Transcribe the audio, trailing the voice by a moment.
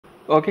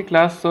Okay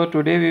class, so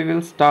today we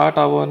will start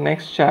our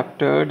next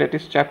chapter, that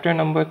is chapter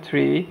number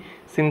 3,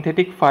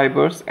 synthetic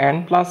fibers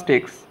and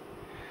plastics.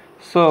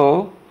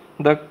 So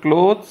the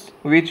clothes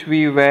which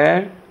we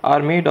wear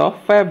are made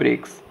of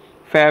fabrics.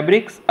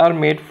 Fabrics are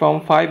made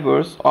from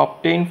fibers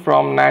obtained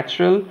from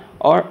natural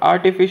or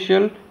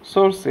artificial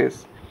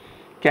sources.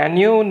 Can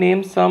you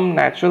name some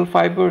natural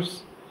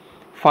fibers?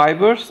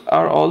 Fibers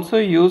are also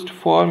used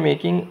for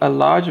making a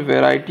large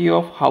variety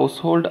of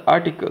household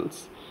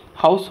articles.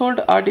 Household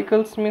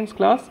articles means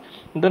class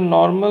the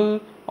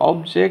normal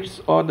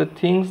objects or the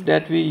things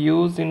that we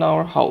use in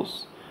our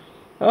house.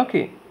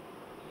 Okay.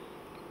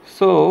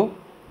 So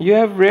you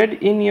have read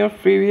in your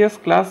previous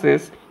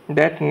classes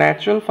that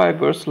natural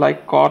fibers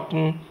like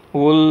cotton,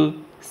 wool,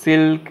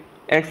 silk,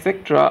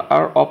 etc.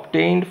 are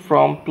obtained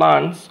from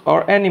plants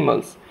or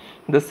animals.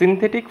 The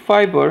synthetic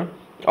fiber,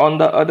 on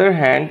the other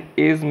hand,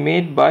 is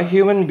made by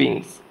human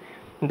beings.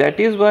 That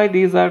is why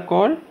these are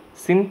called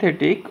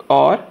synthetic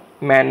or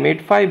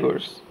man-made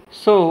fibers.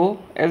 So,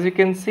 as you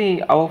can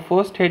see, our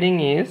first heading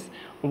is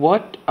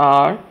what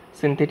are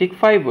synthetic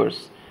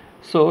fibers?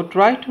 So,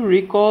 try to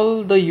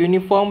recall the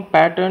uniform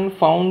pattern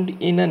found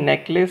in a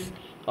necklace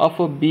of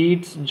a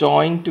beads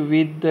joined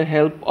with the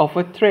help of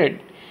a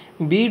thread.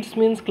 Beads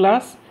means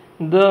class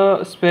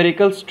the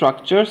spherical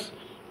structures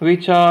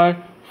which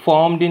are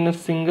formed in a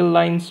single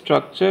line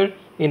structure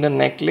in a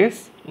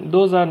necklace.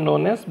 Those are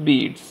known as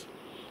beads.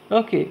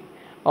 Okay,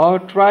 or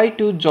try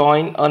to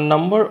join a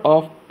number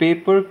of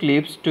paper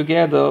clips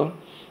together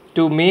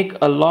to make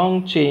a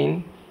long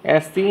chain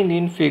as seen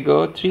in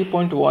figure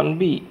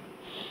 3.1b.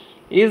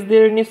 Is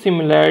there any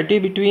similarity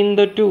between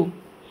the two?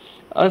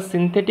 A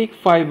synthetic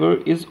fiber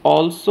is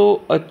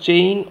also a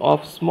chain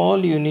of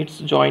small units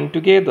joined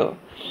together.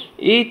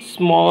 Each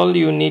small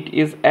unit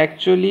is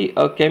actually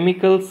a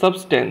chemical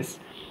substance.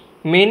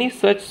 Many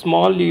such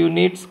small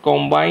units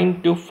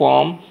combine to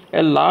form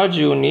a large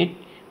unit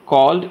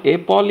called a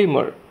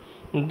polymer.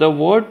 The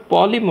word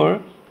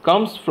polymer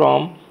comes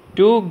from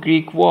two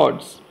Greek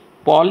words.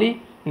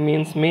 Poly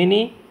means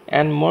many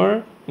and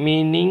mer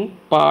meaning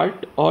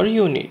part or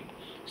unit.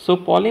 So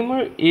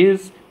polymer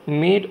is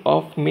made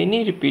of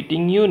many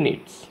repeating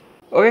units.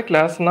 Okay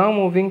class, now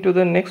moving to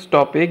the next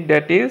topic,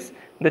 that is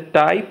the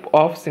type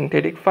of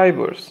synthetic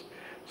fibers.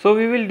 So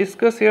we will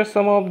discuss here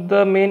some of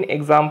the main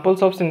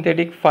examples of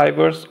synthetic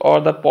fibers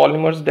or the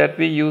polymers that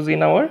we use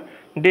in our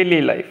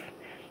daily life.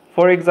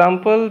 For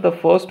example, the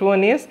first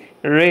one is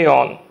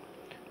rayon.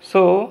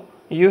 So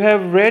you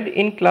have read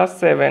in class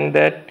 7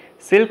 that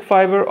silk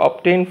fiber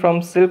obtained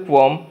from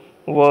silkworm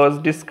was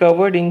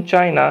discovered in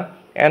China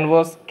and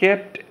was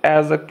kept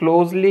as a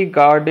closely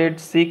guarded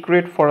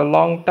secret for a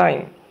long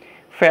time.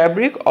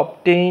 Fabric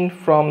obtained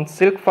from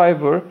silk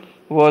fiber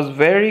was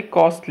very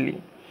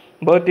costly,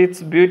 but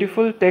its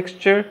beautiful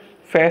texture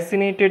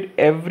fascinated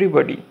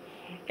everybody.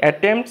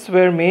 Attempts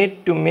were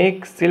made to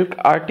make silk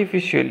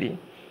artificially.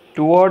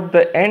 Toward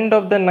the end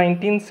of the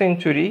 19th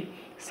century,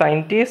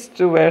 scientists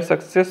were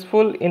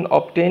successful in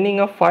obtaining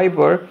a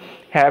fiber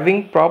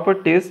having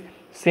properties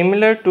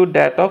similar to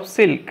that of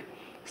silk.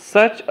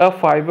 Such a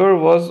fiber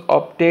was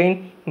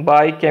obtained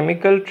by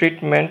chemical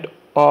treatment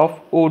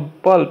of wood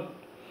pulp.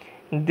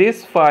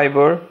 This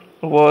fiber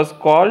was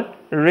called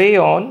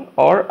rayon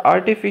or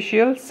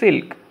artificial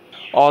silk.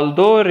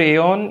 Although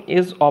rayon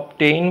is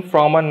obtained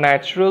from a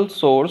natural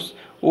source,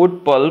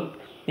 wood pulp,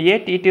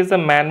 yet it is a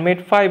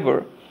man-made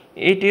fiber.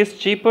 It is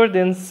cheaper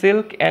than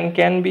silk and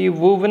can be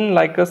woven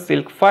like a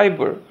silk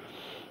fiber.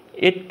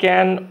 It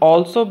can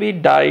also be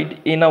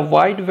dyed in a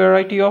wide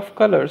variety of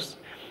colors.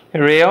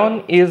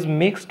 Rayon is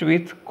mixed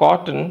with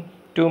cotton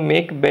to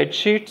make bed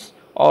sheets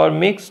or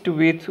mixed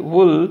with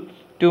wool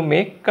to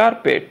make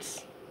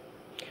carpets.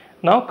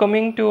 Now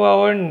coming to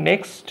our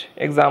next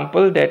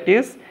example, that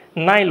is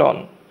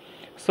nylon.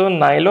 So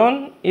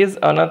nylon is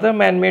another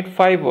man-made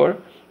fiber.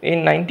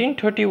 In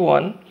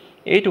 1931,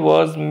 it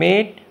was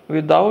made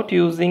without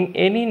using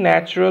any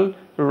natural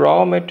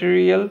raw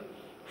material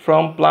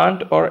from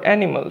plant or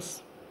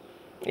animals.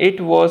 It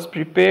was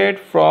prepared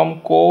from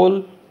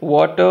coal,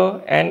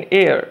 water and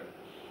air.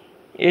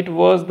 It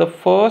was the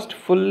first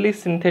fully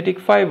synthetic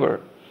fiber.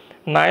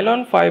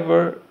 Nylon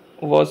fiber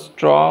was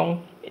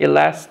strong,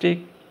 elastic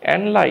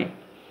and light.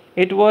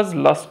 It was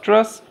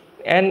lustrous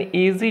and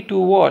easy to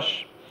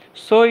wash,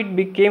 so it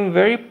became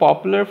very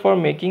popular for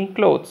making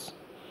clothes.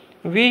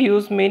 We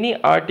use many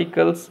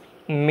articles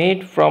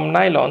made from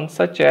nylon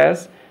such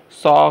as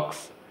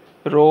socks,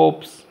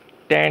 ropes,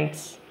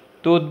 tents,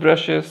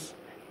 toothbrushes,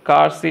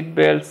 car seat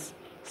belts,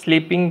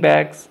 sleeping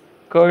bags,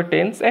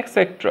 curtains,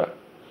 etc.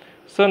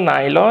 So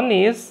nylon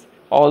is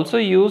also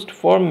used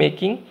for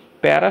making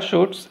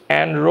parachutes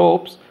and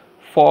ropes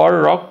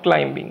for rock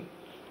climbing.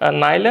 A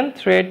nylon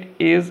thread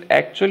is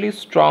actually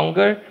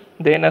stronger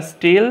than a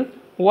steel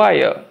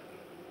wire.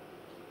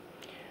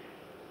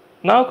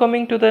 Now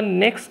coming to the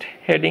next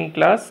heading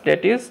class,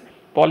 that is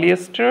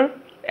polyester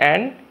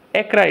and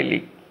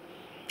acrylic.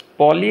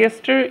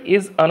 Polyester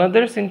is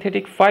another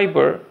synthetic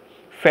fiber.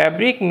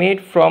 Fabric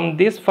made from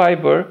this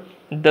fiber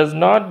does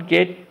not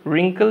get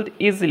wrinkled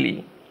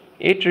easily.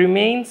 It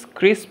remains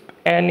crisp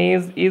and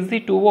is easy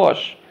to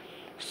wash,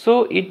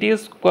 so it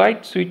is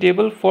quite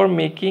suitable for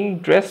making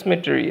dress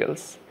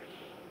materials.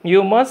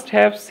 You must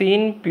have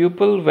seen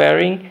people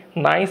wearing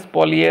nice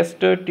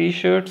polyester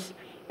t-shirts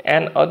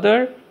and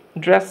other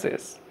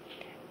dresses.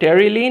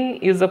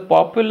 Terylene is a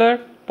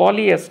popular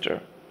polyester.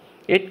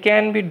 It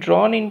can be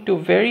drawn into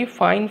very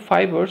fine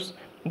fibers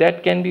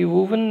that can be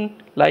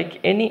woven like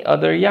any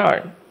other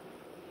yarn.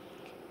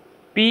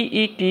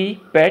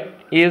 PET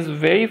is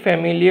very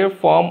familiar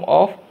form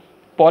of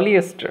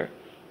polyester.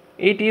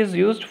 It is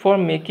used for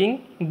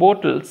making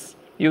bottles,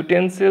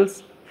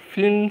 utensils,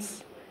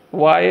 films,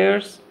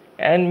 wires,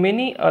 and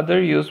many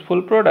other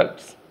useful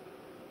products.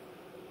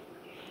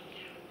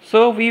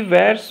 So we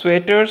wear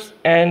sweaters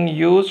and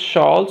use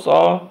shawls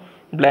or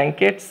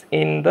blankets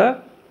in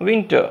the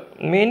winter.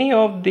 Many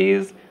of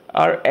these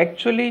are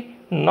actually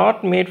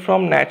not made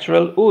from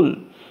natural wool,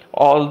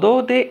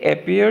 although they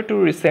appear to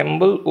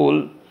resemble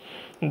wool.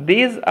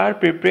 These are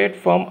prepared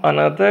from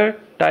another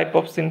type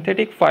of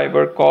synthetic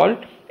fiber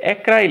called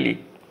acrylic.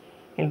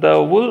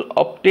 The wool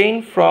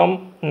obtained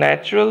from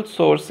natural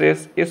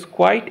sources is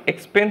quite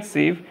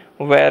expensive,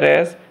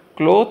 whereas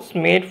clothes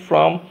made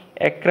from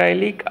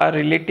acrylic are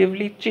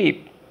relatively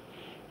cheap.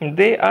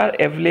 They are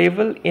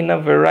available in a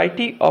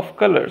variety of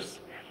colors.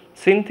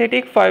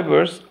 Synthetic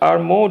fibers are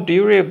more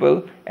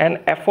durable and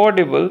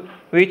affordable,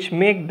 which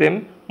make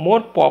them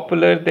more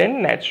popular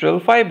than natural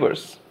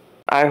fibers.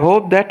 I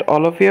hope that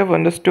all of you have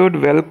understood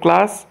well,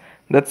 class.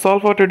 That's all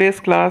for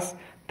today's class.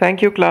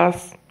 Thank you,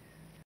 class.